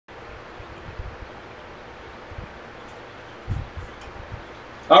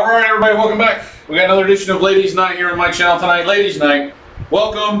All right, everybody, welcome back. We got another edition of Ladies Night here on my channel tonight. Ladies Night.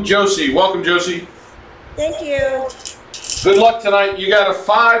 Welcome, Josie. Welcome, Josie. Thank you. Good luck tonight. You got a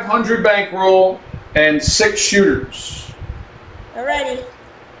 500 bankroll and 6 shooters. Alrighty.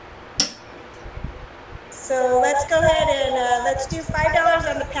 So let's go ahead and let's do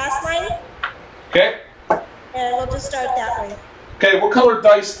 $5 on the pass line. Okay. And we'll just start that way. Okay, what color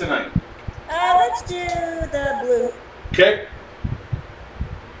dice tonight? Let's do the blue. Okay.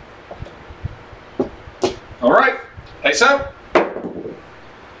 All right. Dice up.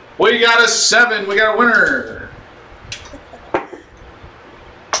 We got a 7. We got a winner.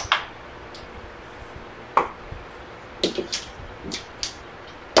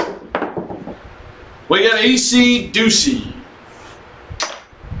 We got AC Doocy.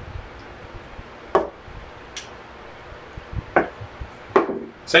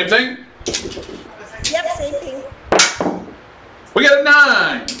 Same thing? Yep, same thing. We got a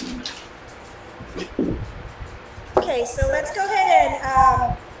 9. Okay, so let's go ahead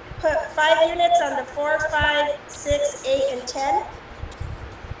and put 5 units on the 4, 5, 6, 8, and 10.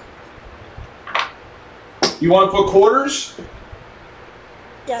 You want to put quarters?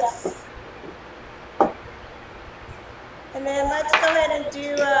 Yes. And then let's go ahead and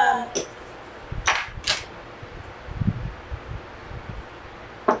do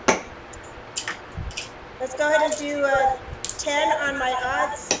let's go ahead and do 10 on my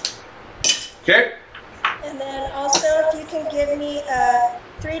odds. Okay. And then also if you can give me a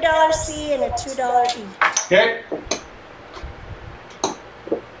 $3 C and a $2 E. Okay.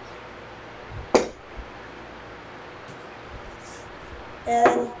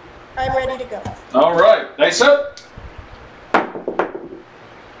 And I'm ready to go. All right. Dice up.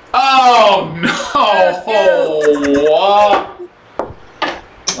 Oh,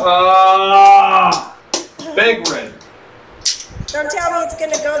 no. Big red. Don't tell me it's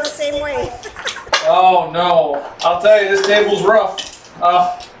going to go the same way. Oh, no. I'll tell you, this table's rough.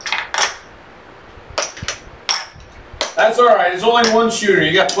 That's all right. It's only one shooter.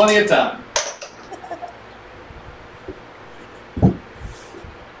 You got plenty of time.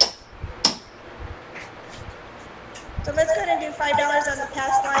 So let's go ahead and do $5 on the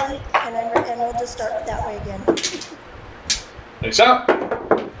pass line, and we'll just start that way again. Next up,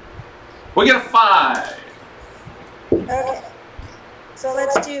 we get a 5. Okay. So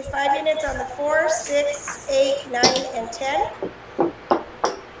let's do 5 units on the 4, 6, 8, 9, and 10.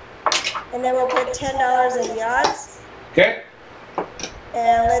 And then we'll put $10 in the odds. Okay.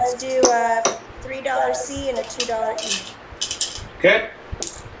 And let's do a $3 C and a $2 E. Okay.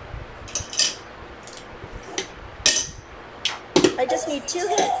 I just need 2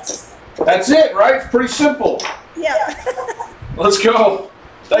 hits. That's it, right? It's pretty simple. Yeah. Let's go.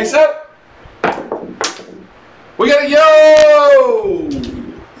 Dice up. We got a yo!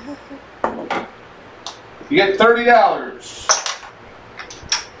 You get $30.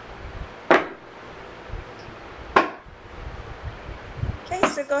 Okay,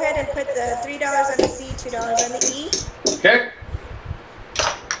 so go ahead and put the $3 on the C, $2 on the E. Okay.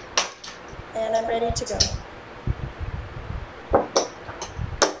 And I'm ready to go.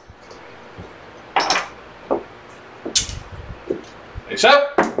 Dice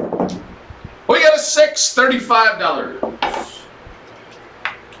up. We got a 6, $35.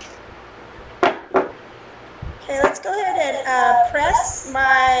 Okay, let's go ahead and press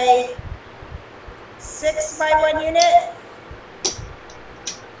my 6 by 1 unit.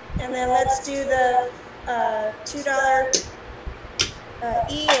 And then let's do the $2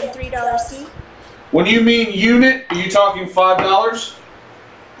 E and $3 C. When you mean unit, are you talking $5?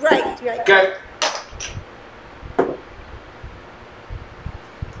 Right. Okay.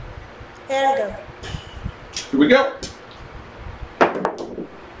 And go. Here we go.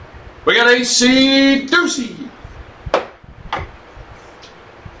 We got AC Doocy.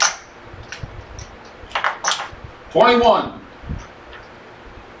 $21.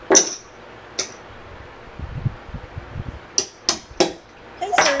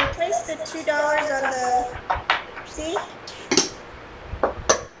 Okay, so replace the $2 on the C.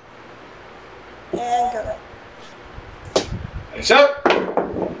 And go. Nice up.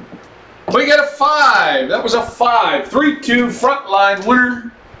 We got a 5. That was a 5. 3-2 frontline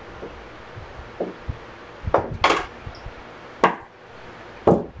winner.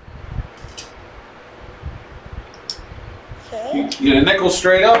 Okay. You get a nickel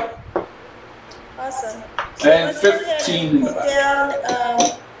straight up. Awesome. So And let's go ahead 15. and put down,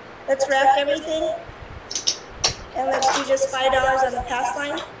 let's rack everything. And let's do just $5 on the pass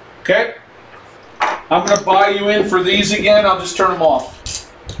line. Okay. I'm going to buy you in for these again. I'll just turn them off.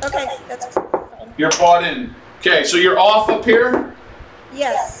 Okay, that's fine. You're bought in. Okay, so you're off up here.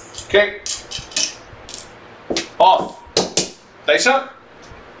 Yes. Okay. Off. Face up.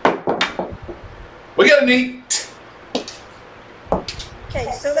 We got an 8.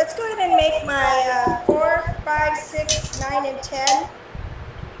 Okay, so let's go ahead and make my 4, 5, 6, 9, and 10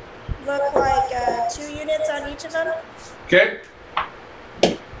 look like 2 units on each of them. Okay.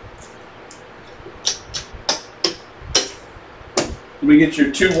 Let me get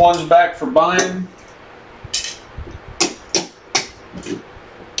your 2 1s back for buying.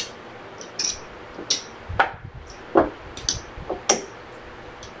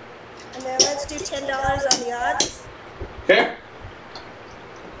 And then let's do $10 on the odds. Okay.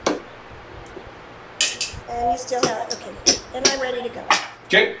 And you still have it. Okay. And I'm ready to go.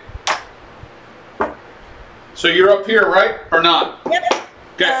 Okay. So you're up here, right? Or not? Yep.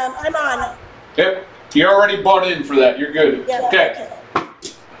 Okay. I'm on. Yep. You already bought in for that. You're good. Yep. Okay.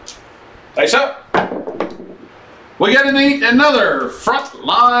 Face up. We got to meet another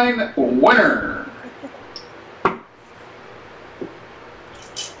frontline winner.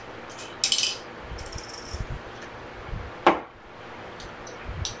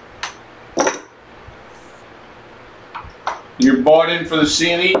 You're bought in for the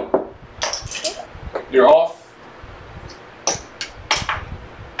C&E. You're off.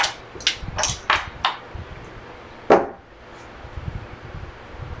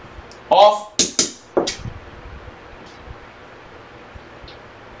 Off.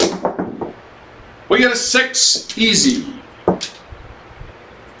 We got a 6 easy.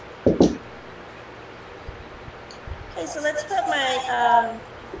 Okay, so let's put my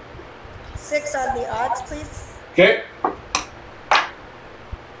 6 on the odds, please. Okay.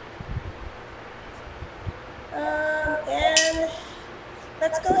 And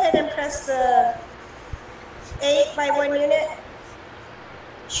let's go ahead and press the 8 by 1 unit.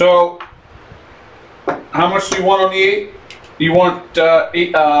 So, how much do you want on the 8? You want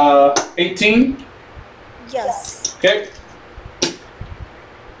 18? Yes. Okay.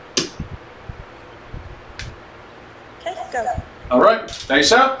 Okay, go. All right.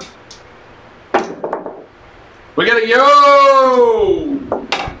 Dice up. We got a yo!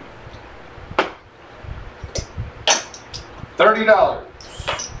 $30.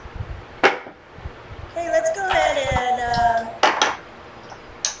 Okay, let's go ahead and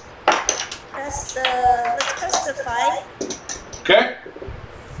let's press the 5. Okay.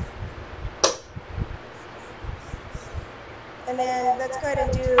 And then let's go ahead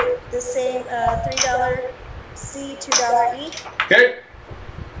and do the same $3 C, $2 E. Okay.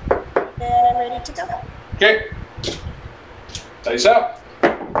 And I'm ready to go. Okay. Dice up.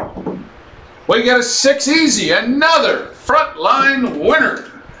 We got a 6 easy. Another frontline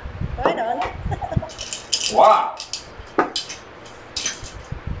winner. Right on. Wow.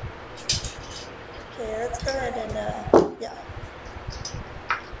 Okay, let's go ahead and, yeah.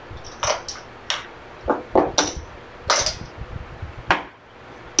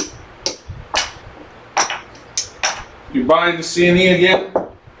 You buying the C&E again?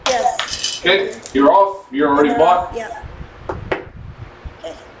 Yes. Okay. You're off. You're already bought. Yeah.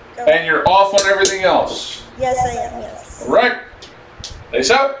 Okay, go. And you're off on everything else. Yes, I am, yes. All right. Face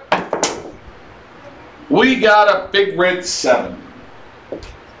up. We got a big red 7.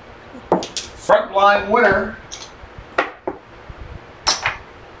 Frontline winner.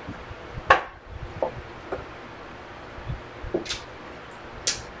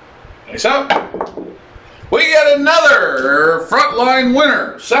 Face up. We got another frontline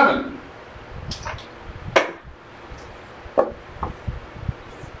winner, 7.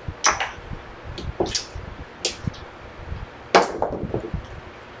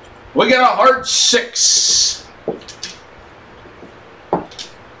 We got a hard 6.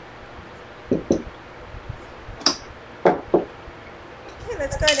 Okay,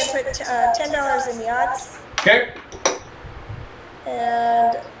 let's go ahead and put $10 in the odds. Okay.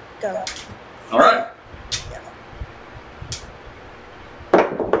 And go. All right. Yeah.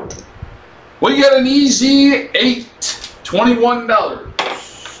 We got an easy 8, $21.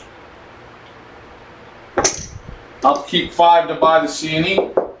 I'll keep 5 to buy the C&E.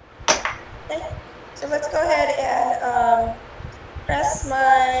 Okay, so let's go ahead and press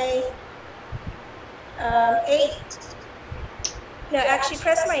my 8. No, actually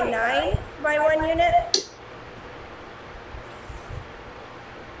press my 9 by 1 unit.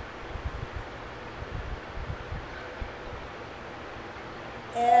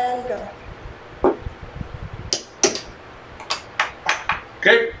 And go.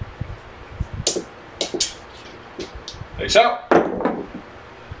 Okay. Face up.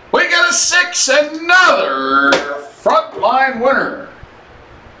 We got a 6, another frontline winner.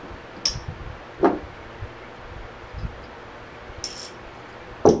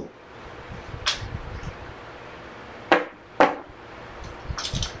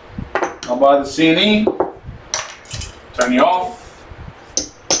 by the C&E. Turn you off.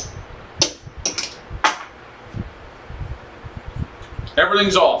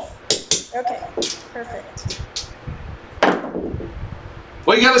 Everything's off. Okay, perfect.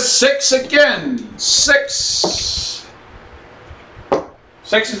 We got a 6 again. 6.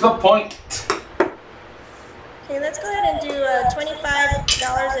 6 is the point. Okay, let's go ahead and do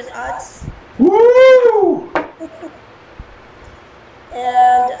 $25 in odds. Woo!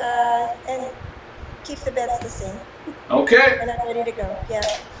 And keep the bets the same. Okay. And I'm ready to go. Yeah.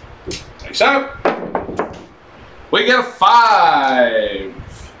 Face up. We got a 5.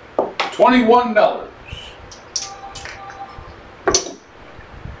 $21.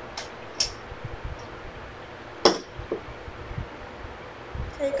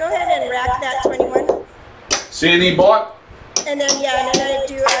 Okay, go ahead and rack that 21. C&E bought. And then, yeah, and then I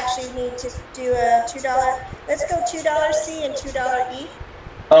do actually need to do a $2. Let's go $2 C and $2 E.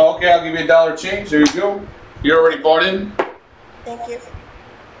 Oh, okay. I'll give you $1 change. There you go. You already bought in. Thank you.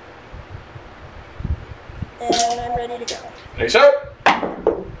 And I'm ready to go. Face up.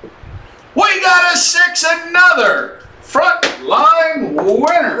 We got a 6, another front line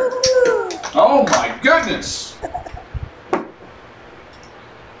winner. Woo-hoo. Oh my goodness.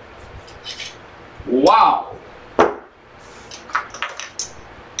 Wow.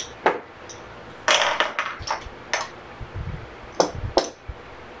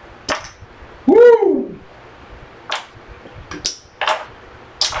 Woo.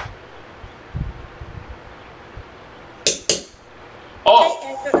 Oh.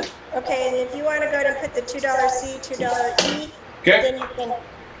 Okay, and if you want to go ahead and put the $2 C, $2 E, Okay. then you can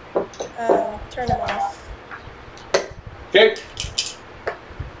turn them off. Okay.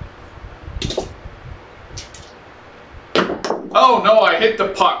 Oh no, I hit the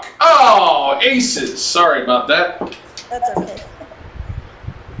puck. Oh, aces. Sorry about that. That's okay.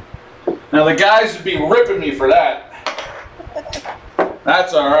 Now the guys would be ripping me for that.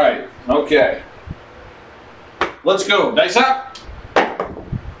 That's all right. Okay. Let's go. Dice up.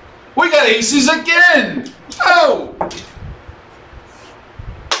 We got aces again. Oh.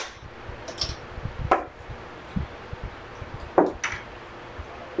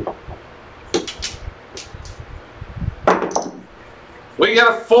 We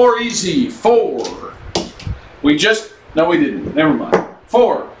got a 4 easy. 4. We just, no we didn't. Never mind.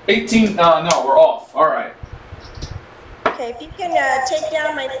 4. 18, no, we're off. All right. Okay, if you can take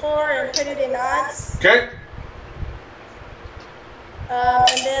down my 4 and put it in odds. Okay.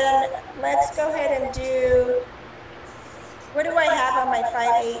 And then let's go ahead and do, what do I have on my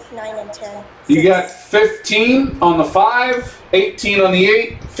 5, 8, 9, and 10? You got 15 on the 5, 18 on the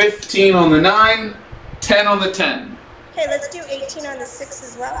 8, 15 on the 9, 10 on the 10. Okay, let's do 18 on the 6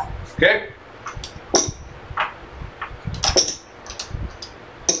 as well. Okay.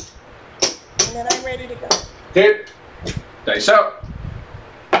 And then I'm ready to go. Okay. Dice up.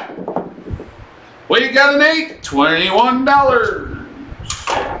 We got an 8, $21.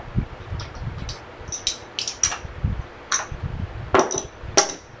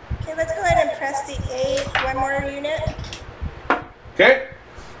 Okay, let's go ahead and press the 8, one more unit. Okay.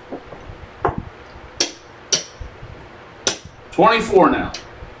 24 now.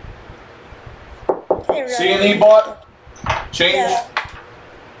 Okay, right. C&E bought. Change. Yeah.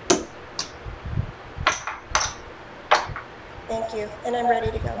 Thank you, and I'm ready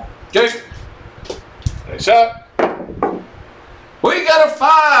to go. Okay. Dice up. We got a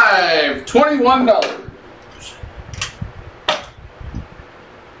 5, $21.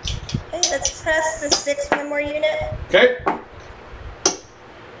 Okay, let's press the 6, one more unit. Okay.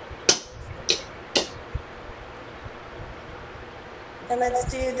 And let's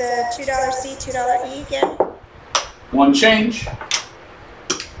do the $2 C, $2 E again. 1 change.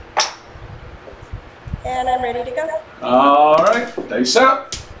 And I'm ready to go. All right. Dice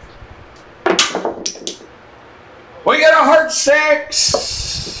up. We got a heart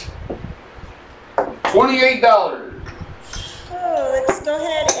 6. $28. Oh, let's go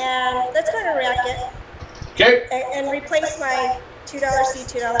ahead and let's go ahead and rack it Okay. and replace my $2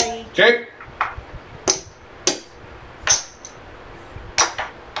 C, $2 E. Okay.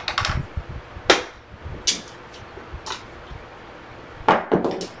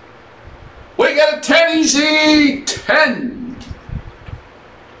 We got a 10 easy. 10.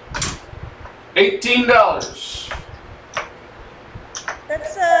 $18.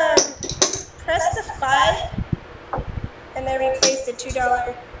 Let's press the 5 and then replace the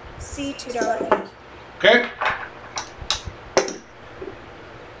 $2 C, $2 E. Okay.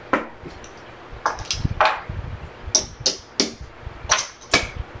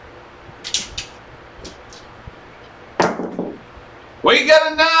 We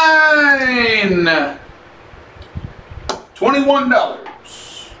got a $21.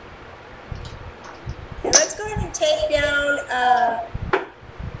 Okay, let's go ahead and take down.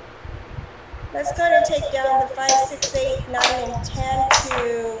 Let's go ahead and take down the 5, 6, 8, 9, and 10 to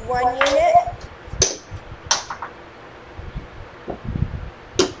 1 unit.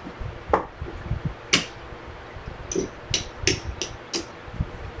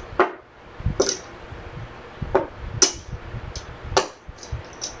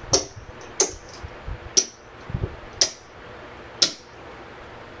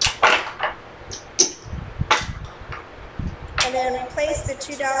 And then replace the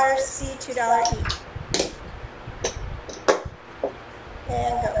 $2 C, $2 E.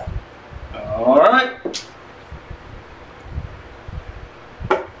 And go. All right.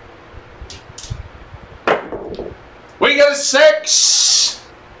 We got a 6.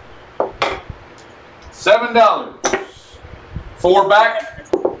 $7. 4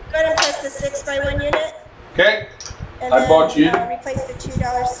 back. Go ahead and press the 6 by 1 unit. Okay. And I then, bought you. Replace the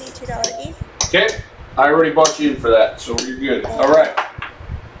 $2 C, $2 E. Okay. I already bought you in for that, so you're good. All right.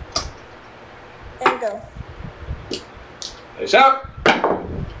 And go. Face up.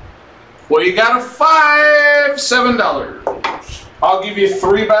 Well, you got a 5, $7. I'll give you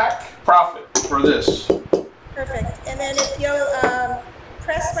 3 back profit for this. Perfect. And then if you'll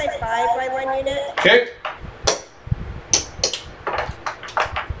press my 5 by 1 unit. Okay.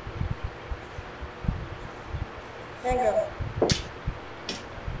 And go.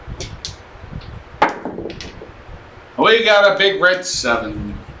 We got a big red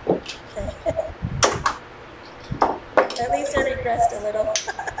 7. Okay. At least I regressed a little.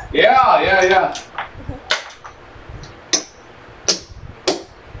 Yeah.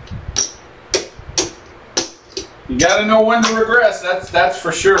 You gotta know when to regress, that's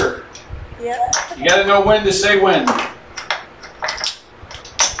for sure. Yep. You gotta know when to say when.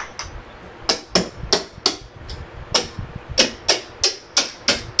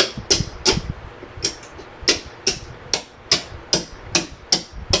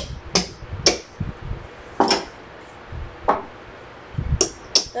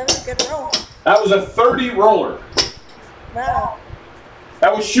 That was a good roll. That was a 30 roller. Wow.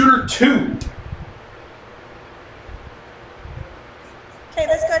 That was shooter 2. Okay,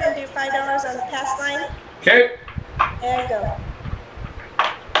 let's go ahead and do $5 on the pass line. Okay. And go.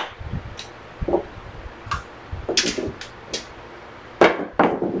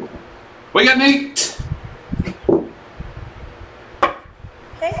 We got an 8.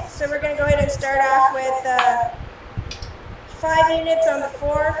 Okay, so we're going to go ahead and start off with 5 units on the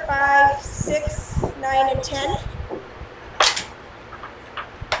 4, 5, 6, 9, and 10.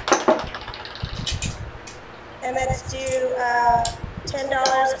 And let's do $10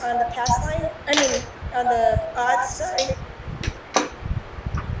 on the pass line. On the odds, sorry.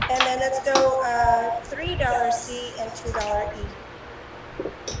 And then let's go $3 C and $2 E.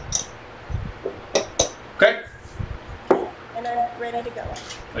 Okay. And I'm ready to go.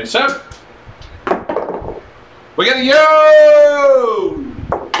 Face up. We got a yo!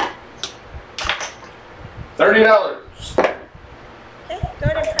 $30. Okay, go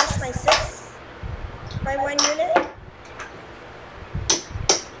ahead and press my 6 by 1 unit.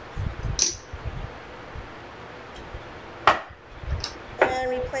 And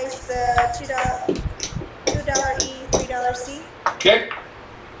replace the $2 E, $3 C. Okay.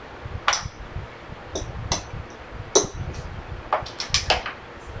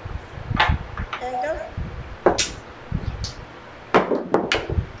 And go.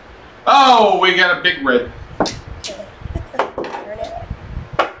 Oh, we got a big red. Okay. Turn it.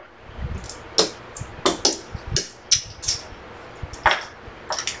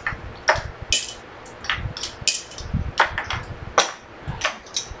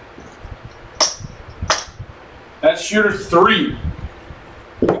 That's shooter 3.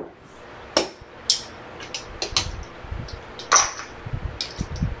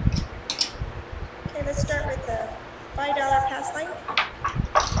 Okay, let's start with the $5 pass line.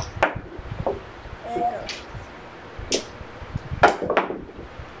 And go.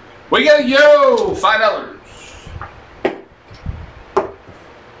 We got a yo! $5.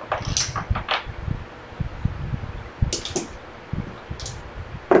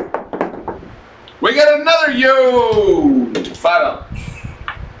 We got another yo! $5.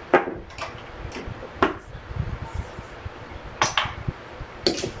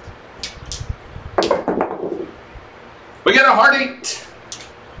 We got a hard 8.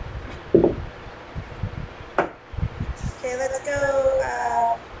 Okay, let's go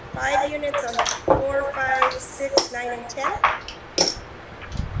 5 units on 4, 5, 6, 9, and 10.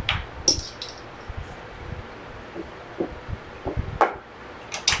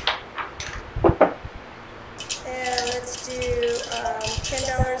 And let's do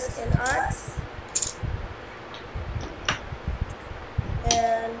 $10 in odds.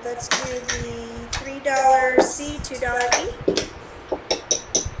 And let's do the $3 C, $2 E.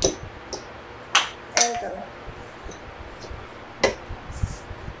 And go.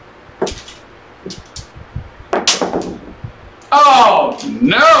 Oh,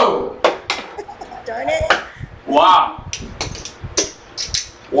 no! Darn it. Wow.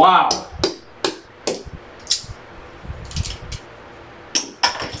 Wow.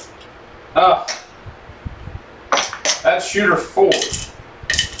 Oh. That's shooter 4.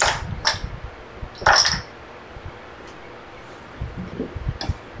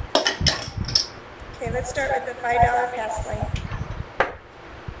 Okay, let's start with the $5 pass line.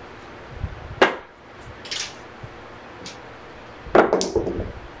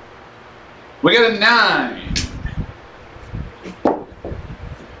 We got a 9.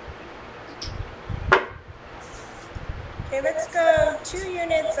 Okay, let's go 2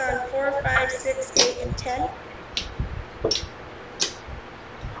 units on 4, 5, 6, 8, and 10.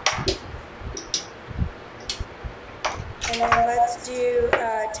 And then let's do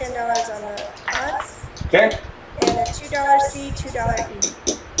 $10 on the odds. Okay. And a $2 C, $2 E.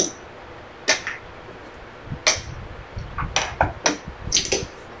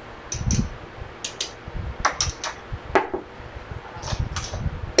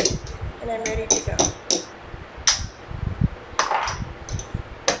 And I'm ready to go.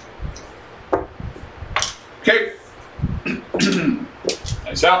 Okay.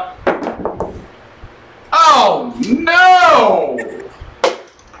 Nice out. Oh, no!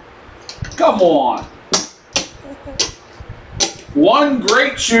 Come on. 1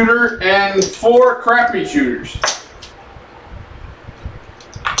 great shooter and 4 crappy shooters.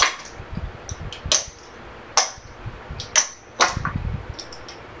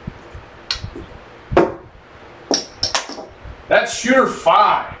 That's shooter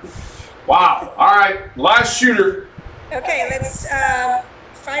 5. Wow. All right, last shooter. Okay, let's $5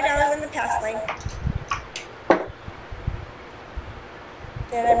 in the pass lane.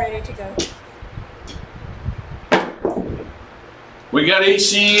 And I'm ready to go. We got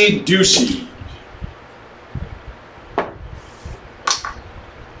AC Ducey.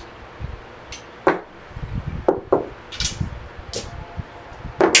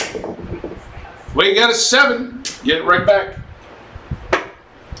 We got a 7. Get it right back.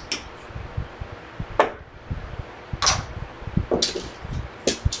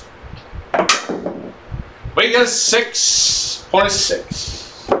 We got a 6. Point of 6.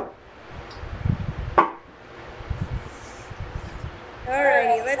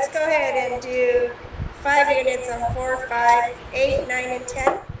 Alrighty, let's go ahead and do 5 units on 4, 5, 8, 9, and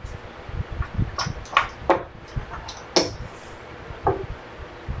 10.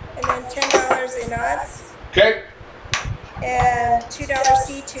 And then $10 in odds. Okay. And $2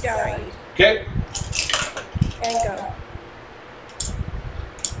 C, $2 E. Okay. And go.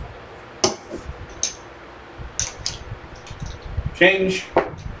 Change.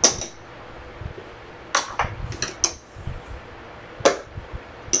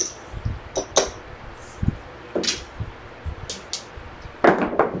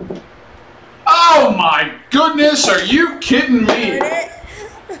 Oh my goodness, are you kidding me?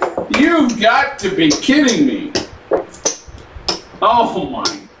 You've got to be kidding me. Oh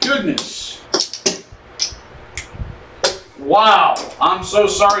my goodness. Wow, I'm so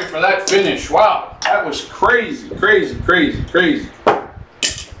sorry for that finish. Wow, that was crazy, crazy, crazy, crazy.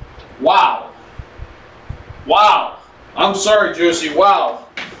 Wow. Wow. I'm sorry, Josie. Wow.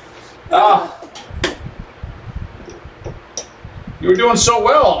 You were doing so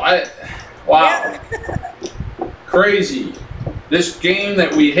well. Wow. Crazy. This game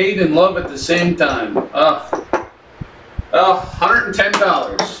that we hate and love at the same time.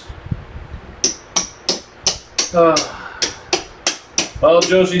 $110. Well,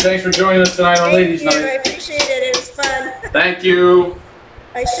 Josie, thanks for joining us tonight on Ladies Night. Thank you. I appreciate it. It was fun. Thank you.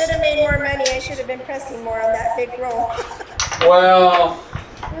 I should have made more money. I should have been pressing more on that big roll. Well,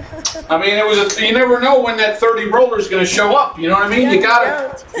 I mean, you never know when that 30 roller is going to show up. You know what I mean? Yeah,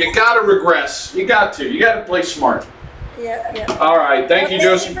 you gotta regress. You got to play smart. Yeah, yeah. All right. Thank you,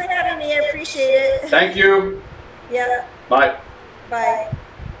 Josie. Thank you for having me. I appreciate it. Thank you. Yeah. Bye. Bye.